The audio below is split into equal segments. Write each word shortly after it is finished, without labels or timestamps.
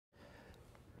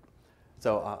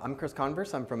I'm Chris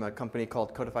Converse. I'm from a company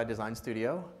called Codified Design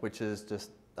Studio, which is just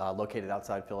located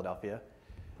outside Philadelphia.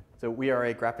 So we are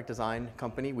a graphic design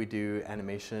company. We do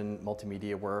animation,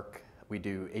 multimedia work. We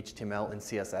do HTML and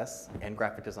CSS and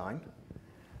graphic design.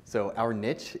 So our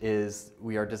niche is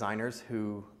we are designers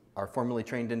who are formally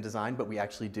trained in design, but we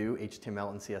actually do HTML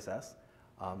and CSS,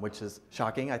 which is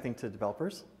shocking, I think, to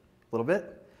developers a little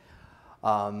bit.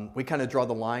 We kind of draw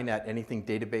the line at anything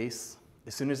database.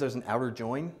 As soon as there's an outer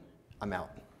join, I'm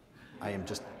out. I am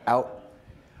just out.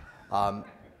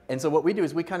 And so what we do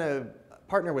is we kind of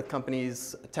partner with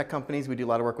companies, tech companies. We do a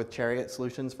lot of work with Chariot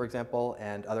Solutions, for example,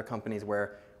 and other companies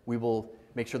where we will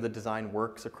make sure the design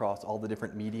works across all the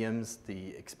different mediums. The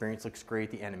experience looks great,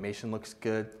 the animation looks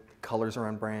good, the colors are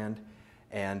on brand,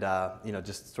 and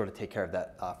just sort of take care of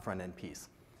that front end piece.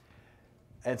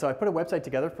 And so I put a website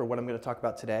together for what I'm going to talk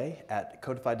about today at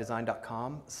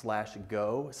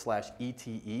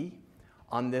codifieddesign.com/go/ETE.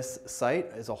 On this site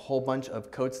is a whole bunch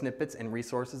of code snippets and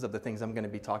resources of the things I'm going to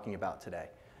be talking about today.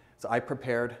 So I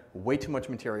prepared way too much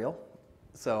material,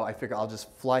 so I figure I'll just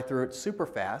fly through it super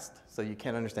fast so you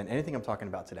can't understand anything I'm talking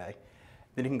about today.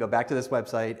 Then you can go back to this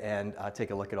website and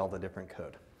take a look at all the different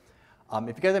code.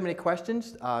 If you guys have any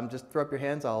questions, just throw up your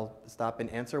hands. I'll stop and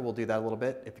answer. We'll do that a little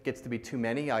bit. If it gets to be too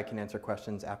many, I can answer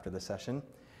questions after the session.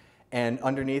 And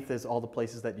underneath is all the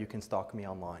places that you can stalk me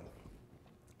online.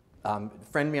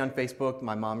 Friend me on Facebook.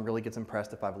 My mom really gets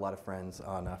impressed if I have a lot of friends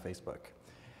on Facebook.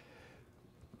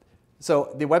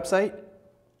 So the website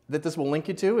that this will link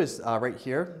you to is right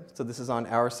here. So this is on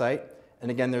our site.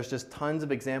 And again, there's just tons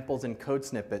of examples and code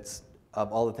snippets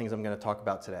of all the things I'm going to talk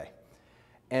about today.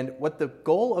 And what the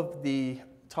goal of the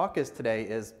talk is today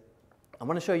is I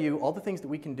want to show you all the things that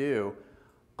we can do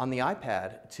on the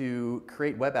iPad to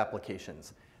create web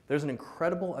applications. There's an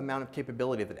incredible amount of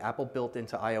capability that Apple built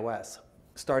into iOS,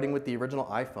 starting with the original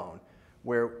iPhone,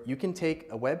 where you can take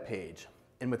a web page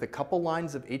and with a couple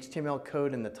lines of HTML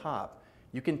code in the top,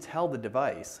 you can tell the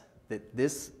device that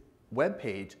this web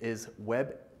page is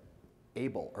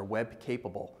web-able or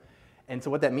web-capable. And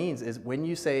so what that means is when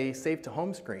you say save to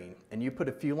home screen and you put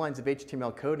a few lines of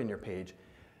HTML code in your page,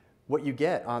 what you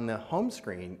get on the home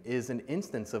screen is an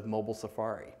instance of mobile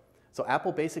Safari. So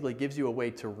Apple basically gives you a way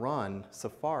to run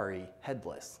Safari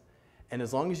headless. And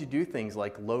as long as you do things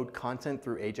like load content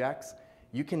through Ajax,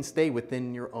 you can stay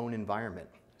within your own environment.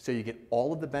 So you get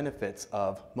all of the benefits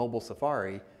of mobile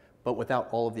Safari, but without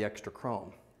all of the extra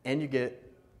Chrome. And you get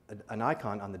an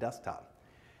icon on the desktop.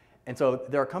 And so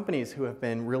there are companies who have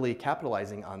been really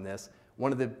capitalizing on this.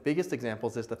 One of the biggest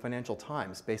examples is the Financial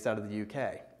Times, based out of the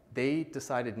UK. They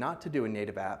decided not to do a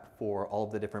native app for all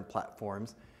of the different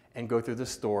platforms and go through the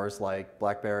stores like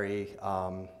BlackBerry,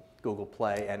 Google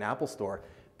Play, and Apple Store.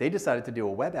 They decided to do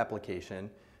a web application,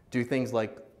 do things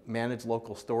like manage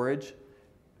local storage,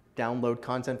 download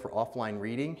content for offline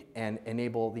reading, and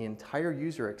enable the entire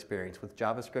user experience with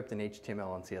JavaScript and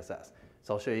HTML and CSS.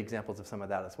 So I'll show you examples of some of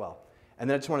that as well. And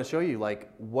then I just want to show you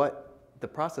what the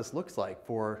process looks like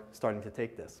for starting to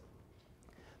take this.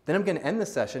 Then I'm going to end the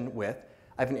session with,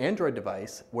 I have an Android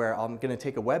device where I'm going to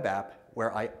take a web app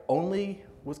where I only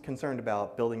was concerned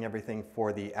about building everything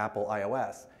for the Apple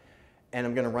iOS. And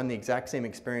I'm going to run the exact same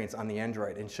experience on the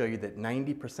Android and show you that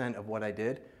 90% of what I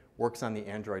did works on the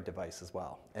Android device as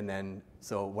well. And then,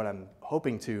 so what I'm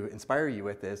hoping to inspire you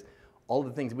with is all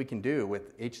the things we can do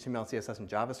with HTML, CSS, and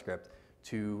JavaScript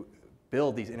to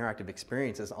build these interactive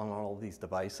experiences on all of these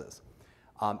devices.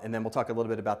 And then we'll talk a little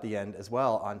bit about the end as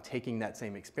well on taking that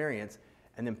same experience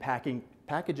and then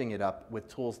packaging it up with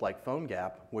tools like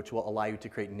PhoneGap, which will allow you to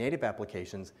create native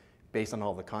applications based on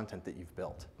all the content that you've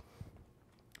built.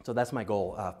 So that's my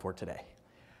goal for today.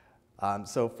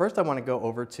 So first I want to go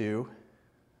over to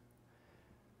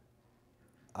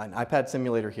an iPad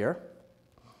simulator here.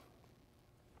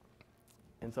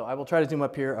 And so I will try to zoom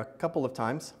up here a couple of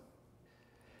times.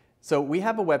 So we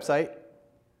have a website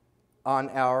on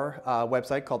our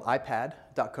website called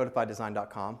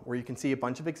ipad.codifieddesign.com where you can see a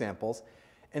bunch of examples.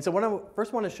 And so what I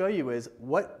first want to show you is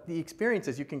what the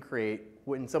experiences you can create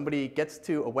when somebody gets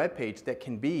to a web page that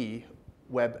can be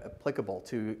web applicable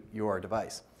to your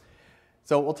device.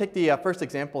 So we'll take the first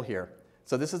example here.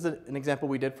 So this is an example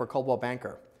we did for Coldwell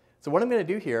Banker. So what I'm going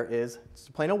to do here is just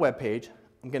a plain old web page.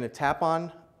 I'm going to tap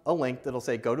on a link that'll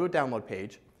say go to a download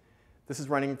page. This is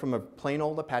running from a plain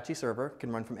old Apache server,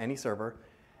 can run from any server.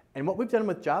 And what we've done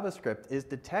with JavaScript is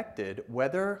detected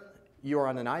whether you're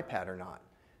on an iPad or not.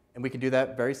 And we can do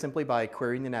that very simply by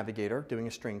querying the navigator, doing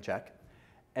a string check.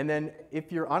 And then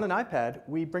if you're on an iPad,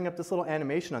 we bring up this little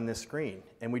animation on this screen.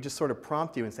 And we just sort of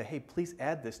prompt you and say, hey, please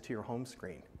add this to your home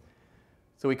screen.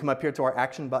 So we come up here to our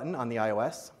action button on the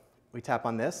iOS. We tap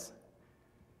on this.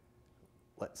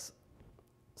 let's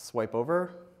swipe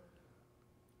over.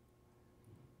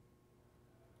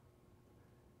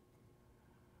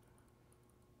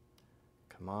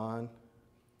 Come on.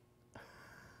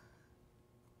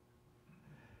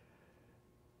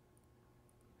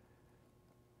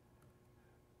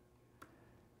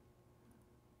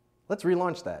 Let's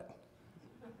relaunch that.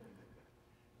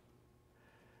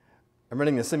 I'm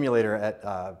running the simulator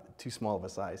at too small of a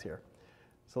size here.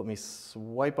 So let me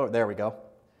swipe over. There we go.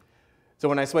 So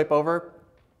when I swipe over,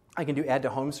 I can do add to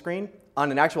home screen.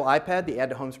 On an actual iPad, the add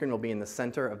to home screen will be in the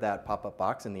center of that pop-up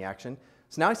box in the action.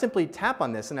 So now I simply tap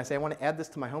on this and I say I want to add this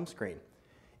to my home screen.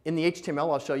 In the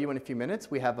HTML I'll show you in a few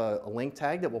minutes, we have a link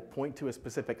tag that will point to a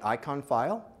specific icon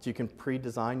file. So you can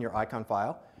pre-design your icon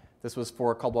file. This was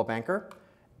for Coldwell Banker.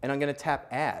 And I'm going to tap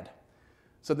add.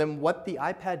 So then what the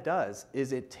iPad does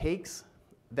is it takes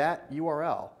that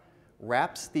URL,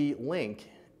 wraps the link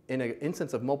in an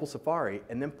instance of Mobile Safari,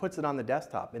 and then puts it on the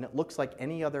desktop. And it looks like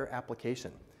any other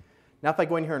application. Now if I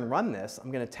go in here and run this,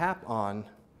 I'm going to tap on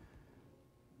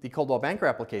the Coldwell Banker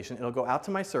application. It'll go out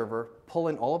to my server, pull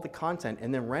in all of the content,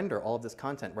 and then render all of this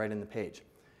content right in the page.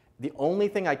 The only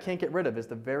thing I can't get rid of is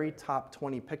the very top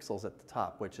 20 pixels at the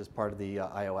top, which is part of the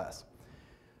iOS.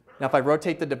 Now if I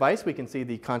rotate the device, we can see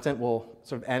the content will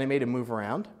sort of animate and move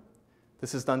around.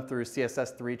 This is done through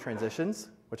CSS3 transitions,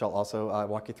 which I'll also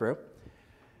walk you through.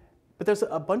 But there's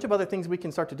a bunch of other things we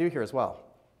can start to do here as well.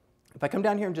 If I come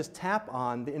down here and just tap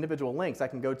on the individual links, I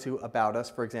can go to About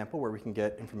Us, for example, where we can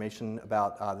get information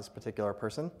about this particular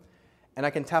person. And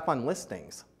I can tap on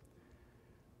Listings.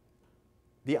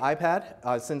 The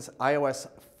iPad, since iOS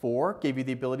 4, gave you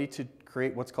the ability to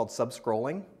create what's called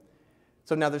sub-scrolling.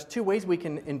 So now there's two ways we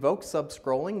can invoke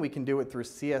sub-scrolling. We can do it through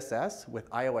CSS with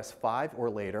iOS 5 or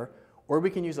later, or we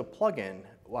can use a plugin.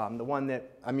 The one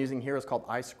that I'm using here is called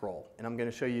iScroll, and I'm going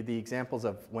to show you the examples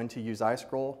of when to use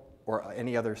iScroll or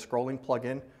any other scrolling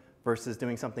plugin versus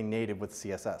doing something native with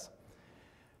CSS.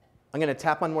 I'm going to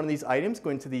tap on one of these items,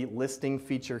 go into the listing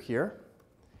feature here.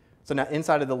 So now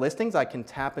inside of the listings, I can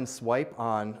tap and swipe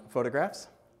on photographs.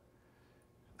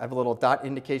 I have a little dot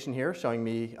indication here showing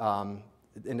me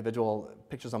individual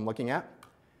pictures I'm looking at.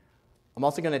 I'm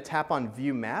also going to tap on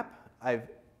View Map. I've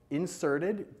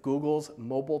inserted Google's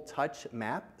Mobile Touch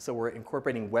Map, so we're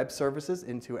incorporating web services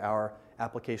into our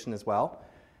application as well.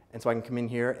 And so I can come in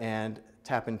here and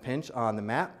tap and pinch on the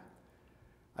map.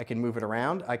 I can move it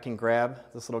around. I can grab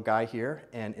this little guy here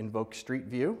and invoke Street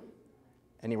View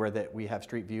anywhere that we have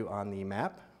Street View on the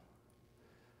map.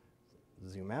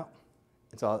 Zoom out.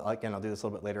 And so again, I'll do this a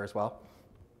little bit later as well.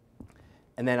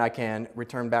 And then I can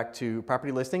return back to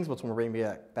property listings, which will bring me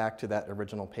back to that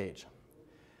original page.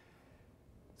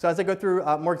 So as I go through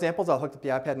more examples, I'll hook up the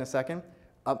iPad in a second.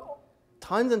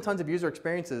 Tons and tons of user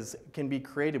experiences can be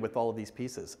created with all of these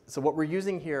pieces. So what we're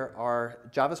using here are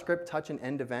JavaScript touch and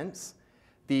end events.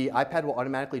 The iPad will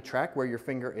automatically track where your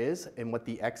finger is and what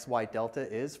the XY delta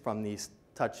is from the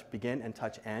touch begin and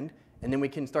touch end. And then we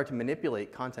can start to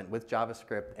manipulate content with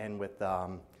JavaScript and with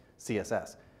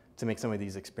CSS to make some of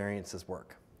these experiences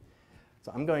work.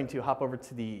 So I'm going to hop over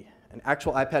to an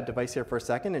actual iPad device here for a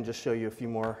second and just show you a few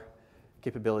more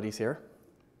capabilities here.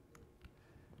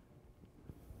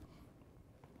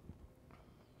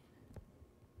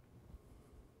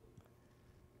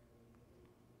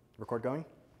 Record going?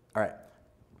 All right.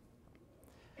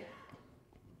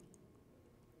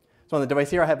 So on the device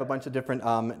here, I have a bunch of different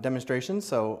demonstrations,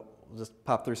 so we'll just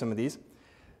pop through some of these.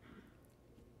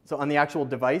 So on the actual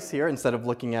device here, instead of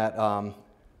looking at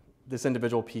this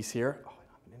individual piece here, oh, I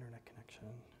don't have an internet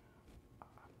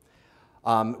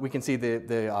connection. We can see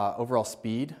the overall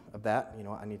speed of that. You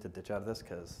know what, I need to ditch out of this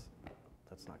because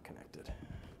that's not connected.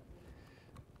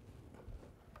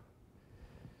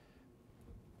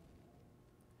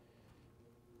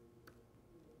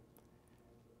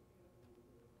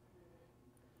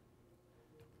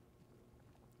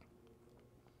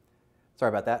 Sorry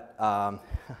about that.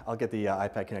 I'll get the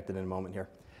iPad connected in a moment here.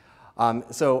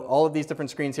 So all of these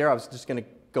different screens here, I was just going to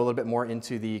go a little bit more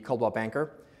into the Coldwell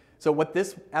Banker. So what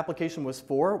this application was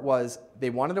for was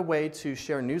they wanted a way to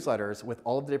share newsletters with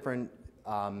all of the different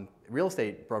real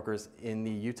estate brokers in the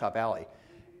Utah Valley.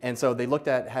 And so they looked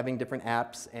at having different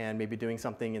apps and maybe doing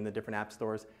something in the different app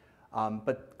stores.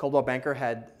 But Coldwell Banker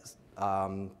had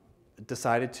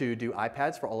decided to do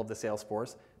iPads for all of the sales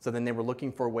force. So then they were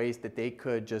looking for ways that they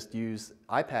could just use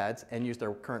iPads and use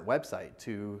their current website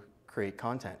to create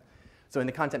content. So in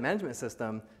the content management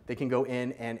system, they can go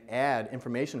in and add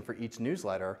information for each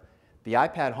newsletter. The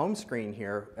iPad home screen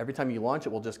here, every time you launch it,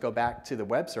 will just go back to the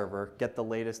web server, get the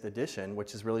latest edition,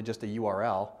 which is really just a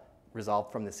URL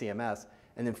resolved from the CMS,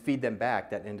 and then feed them back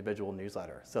that individual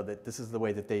newsletter. So that this is the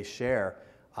way that they share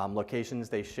locations.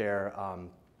 They share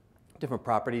different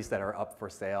properties that are up for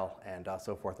sale and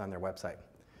so forth on their website.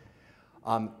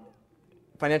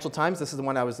 Financial Times, this is the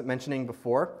one I was mentioning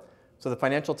before. So the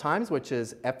Financial Times, which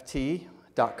is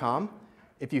ft.com,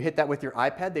 if you hit that with your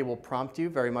iPad, they will prompt you,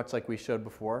 very much like we showed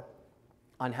before,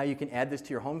 on how you can add this to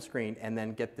your home screen and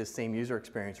then get this same user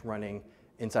experience running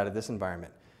inside of this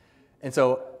environment. And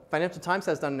so Financial Times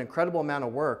has done an incredible amount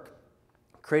of work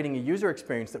creating a user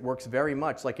experience that works very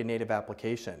much like a native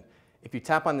application. If you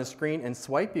tap on the screen and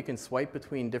swipe, you can swipe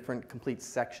between different complete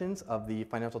sections of the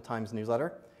Financial Times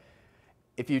newsletter.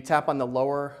 If you tap on the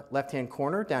lower left-hand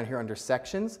corner down here under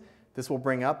Sections, this will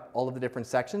bring up all of the different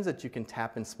sections that you can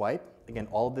tap and swipe. Again,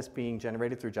 all of this being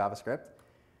generated through JavaScript.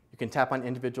 You can tap on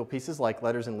individual pieces like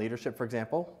letters and leadership, for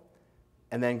example,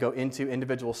 and then go into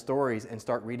individual stories and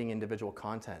start reading individual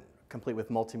content, complete with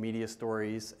multimedia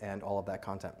stories and all of that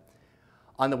content.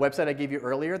 On the website I gave you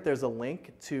earlier, there's a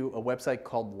link to a website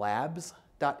called labs.ft.com.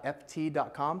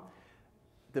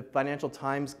 The Financial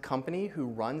Times company who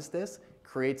runs this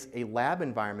creates a lab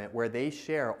environment where they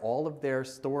share all of their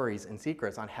stories and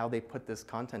secrets on how they put this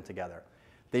content together.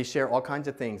 They share all kinds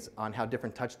of things on how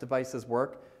different touch devices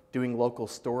work, doing local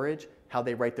storage, how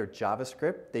they write their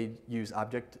JavaScript. They use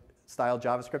object-style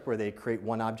JavaScript where they create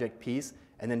one object piece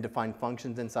and then define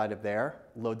functions inside of there,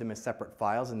 load them as separate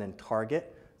files, and then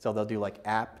target. So they'll do like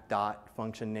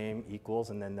app.functionName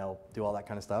equals, and then they'll do all that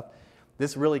kind of stuff.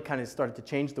 This really kind of started to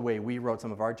change the way we wrote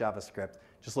some of our JavaScript,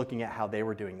 just looking at how they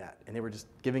were doing that. And they were just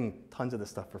giving tons of this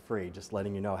stuff for free, just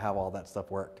letting you know how all that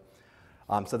stuff worked.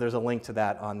 So there's a link to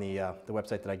that on the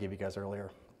website that I gave you guys earlier.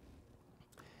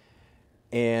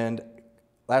 And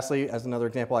lastly, as another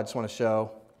example, I just want to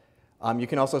show, you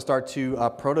can also start to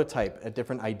prototype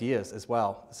different ideas as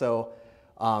well. So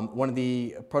one of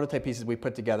the prototype pieces we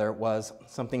put together was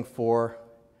something for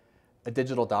a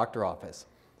digital doctor office.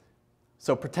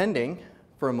 So pretending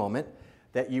for a moment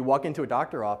that you walk into a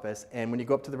doctor office and when you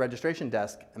go up to the registration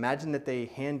desk, imagine that they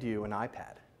hand you an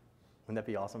iPad. Wouldn't that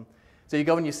be awesome? So you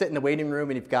go and you sit in the waiting room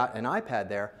and you've got an iPad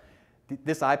there.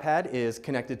 This iPad is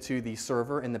connected to the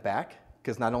server in the back,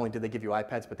 because not only do they give you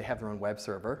iPads, but they have their own web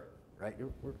server, right?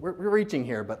 We're reaching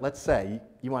here, but let's say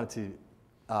you wanted to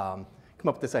come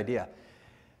up with this idea.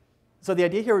 So the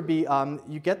idea here would be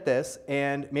you get this,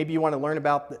 and maybe you want to learn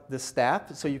about the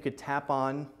staff, so you could tap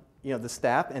on the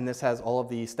staff, and this has all of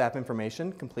the staff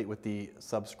information, complete with the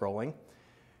sub-scrolling.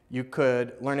 You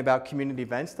could learn about community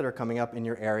events that are coming up in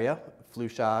your area, flu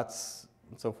shots,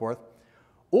 and so forth.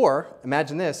 Or,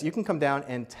 imagine this, you can come down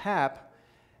and tap,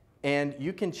 and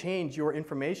you can change your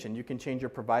information. You can change your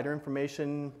provider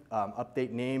information,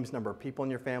 update names, number of people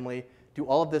in your family, do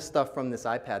all of this stuff from this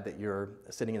iPad that you're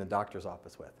sitting in the doctor's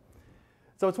office with.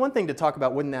 So it's one thing to talk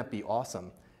about, wouldn't that be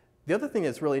awesome? The other thing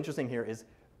that's really interesting here is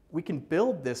we can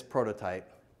build this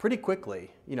prototype pretty quickly,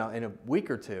 in a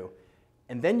week or two,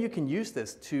 and then you can use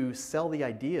this to sell the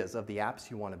ideas of the apps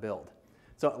you want to build.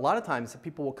 So a lot of times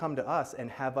people will come to us and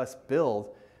have us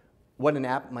build what an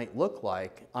app might look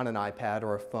like on an iPad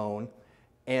or a phone,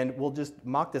 and we'll just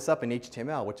mock this up in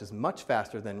HTML, which is much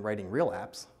faster than writing real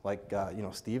apps, like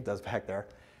Steve does back there.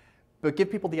 But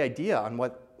give people the idea on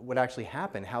what would actually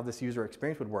happen, how this user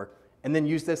experience would work, and then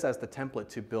use this as the template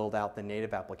to build out the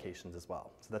native applications as well.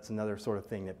 So that's another sort of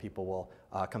thing that people will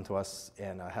come to us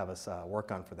and have us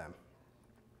work on for them.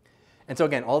 And so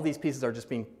again, all these pieces are just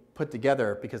being put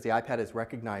together because the iPad is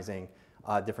recognizing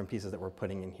different pieces that we're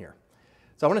putting in here.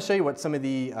 So I want to show you what some of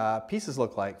the pieces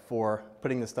look like for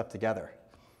putting this stuff together.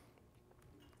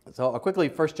 So I'll quickly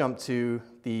first jump to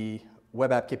the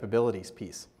web app capabilities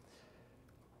piece.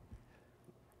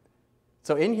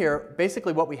 So in here,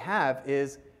 basically what we have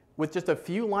is with just a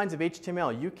few lines of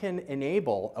HTML, you can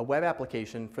enable a web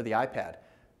application for the iPad.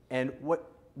 And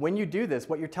when you do this,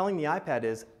 what you're telling the iPad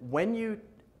is when you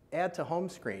add to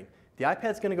Homescreen, the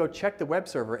iPad's going to go check the web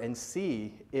server and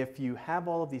see if you have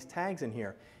all of these tags in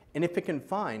here and if it can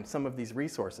find some of these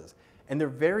resources. And there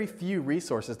are very few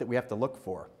resources that we have to look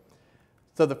for.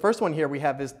 So the first one here we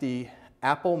have is the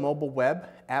Apple Mobile Web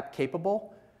App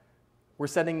Capable. We're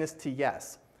setting this to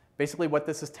yes. Basically what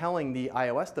this is telling the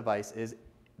iOS device is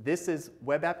this is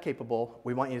web app capable.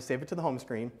 We want you to save it to the home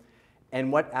screen.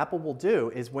 And what Apple will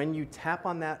do is when you tap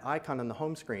on that icon on the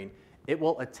home screen, it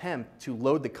will attempt to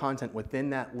load the content within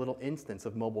that little instance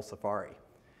of mobile Safari.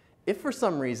 If for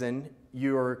some reason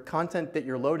your content that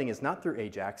you're loading is not through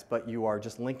Ajax, but you are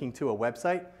just linking to a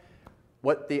website,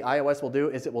 what the iOS will do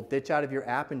is it will ditch out of your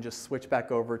app and just switch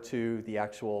back over to the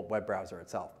actual web browser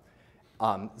itself.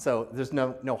 So there's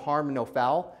no harm, no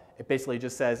foul. It basically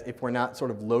just says if we're not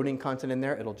sort of loading content in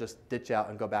there, it'll just ditch out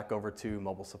and go back over to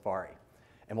mobile Safari.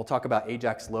 And we'll talk about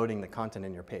Ajax loading the content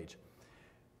in your page.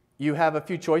 You have a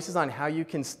few choices on how you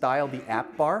can style the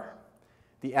app bar.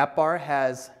 The app bar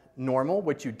has normal,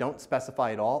 which you don't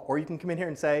specify at all, or you can come in here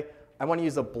and say, I want to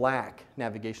use a black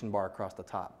navigation bar across the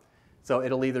top. So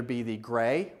it'll either be the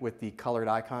gray with the colored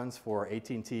icons for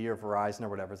AT&T or Verizon or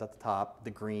whatever's at the top, the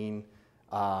green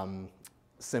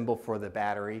symbol for the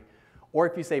battery, or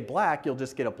if you say black, you'll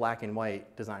just get a black and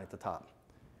white design at the top,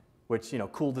 which,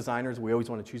 cool designers, we always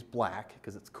want to choose black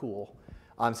because it's cool.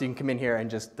 So you can come in here and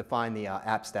just define the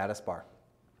app status bar.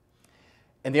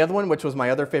 And the other one, which was my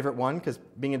other favorite one, because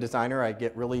being a designer, I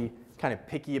get really kind of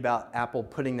picky about Apple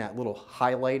putting that little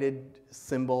highlighted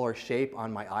symbol or shape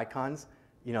on my icons,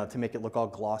 to make it look all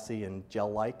glossy and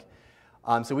gel-like.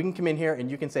 So we can come in here and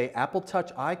you can say Apple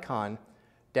Touch icon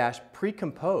dash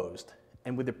pre-composed,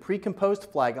 and with the pre-composed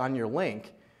flag on your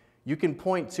link, you can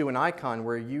point to an icon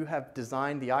where you have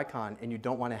designed the icon and you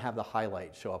don't want to have the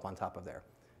highlight show up on top of there.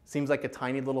 Seems like a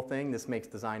tiny little thing. This makes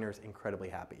designers incredibly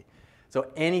happy. So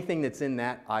anything that's in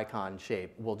that icon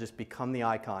shape will just become the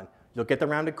icon. You'll get the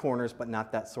rounded corners, but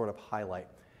not that sort of highlight.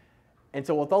 And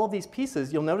so with all of these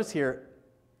pieces, you'll notice here,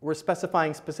 we're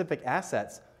specifying specific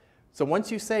assets. So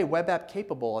once you say web app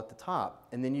capable at the top,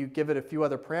 and then you give it a few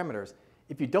other parameters,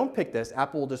 if you don't pick this,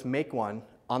 Apple will just make one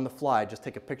on the fly. Just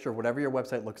take a picture of whatever your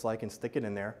website looks like and stick it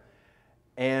in there.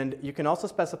 And you can also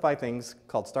specify things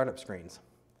called startup screens.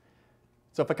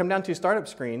 So if I come down to startup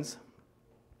screens,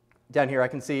 down here I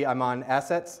can see I'm on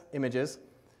assets, images.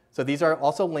 So these are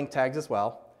also link tags as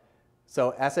well.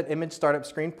 So asset, image, startup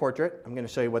screen, portrait. I'm going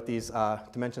to show you what these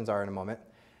dimensions are in a moment.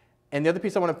 And the other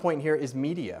piece I want to point here is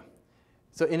media.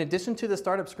 So in addition to the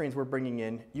startup screens we're bringing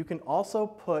in, you can also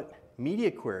put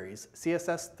media queries,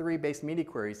 CSS3 based media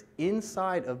queries,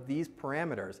 inside of these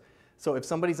parameters. So if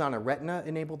somebody's on a Retina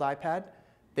enabled iPad,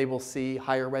 they will see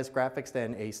higher res graphics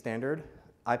than a standard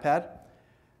iPad.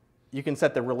 You can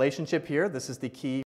set the relationship here. This is the key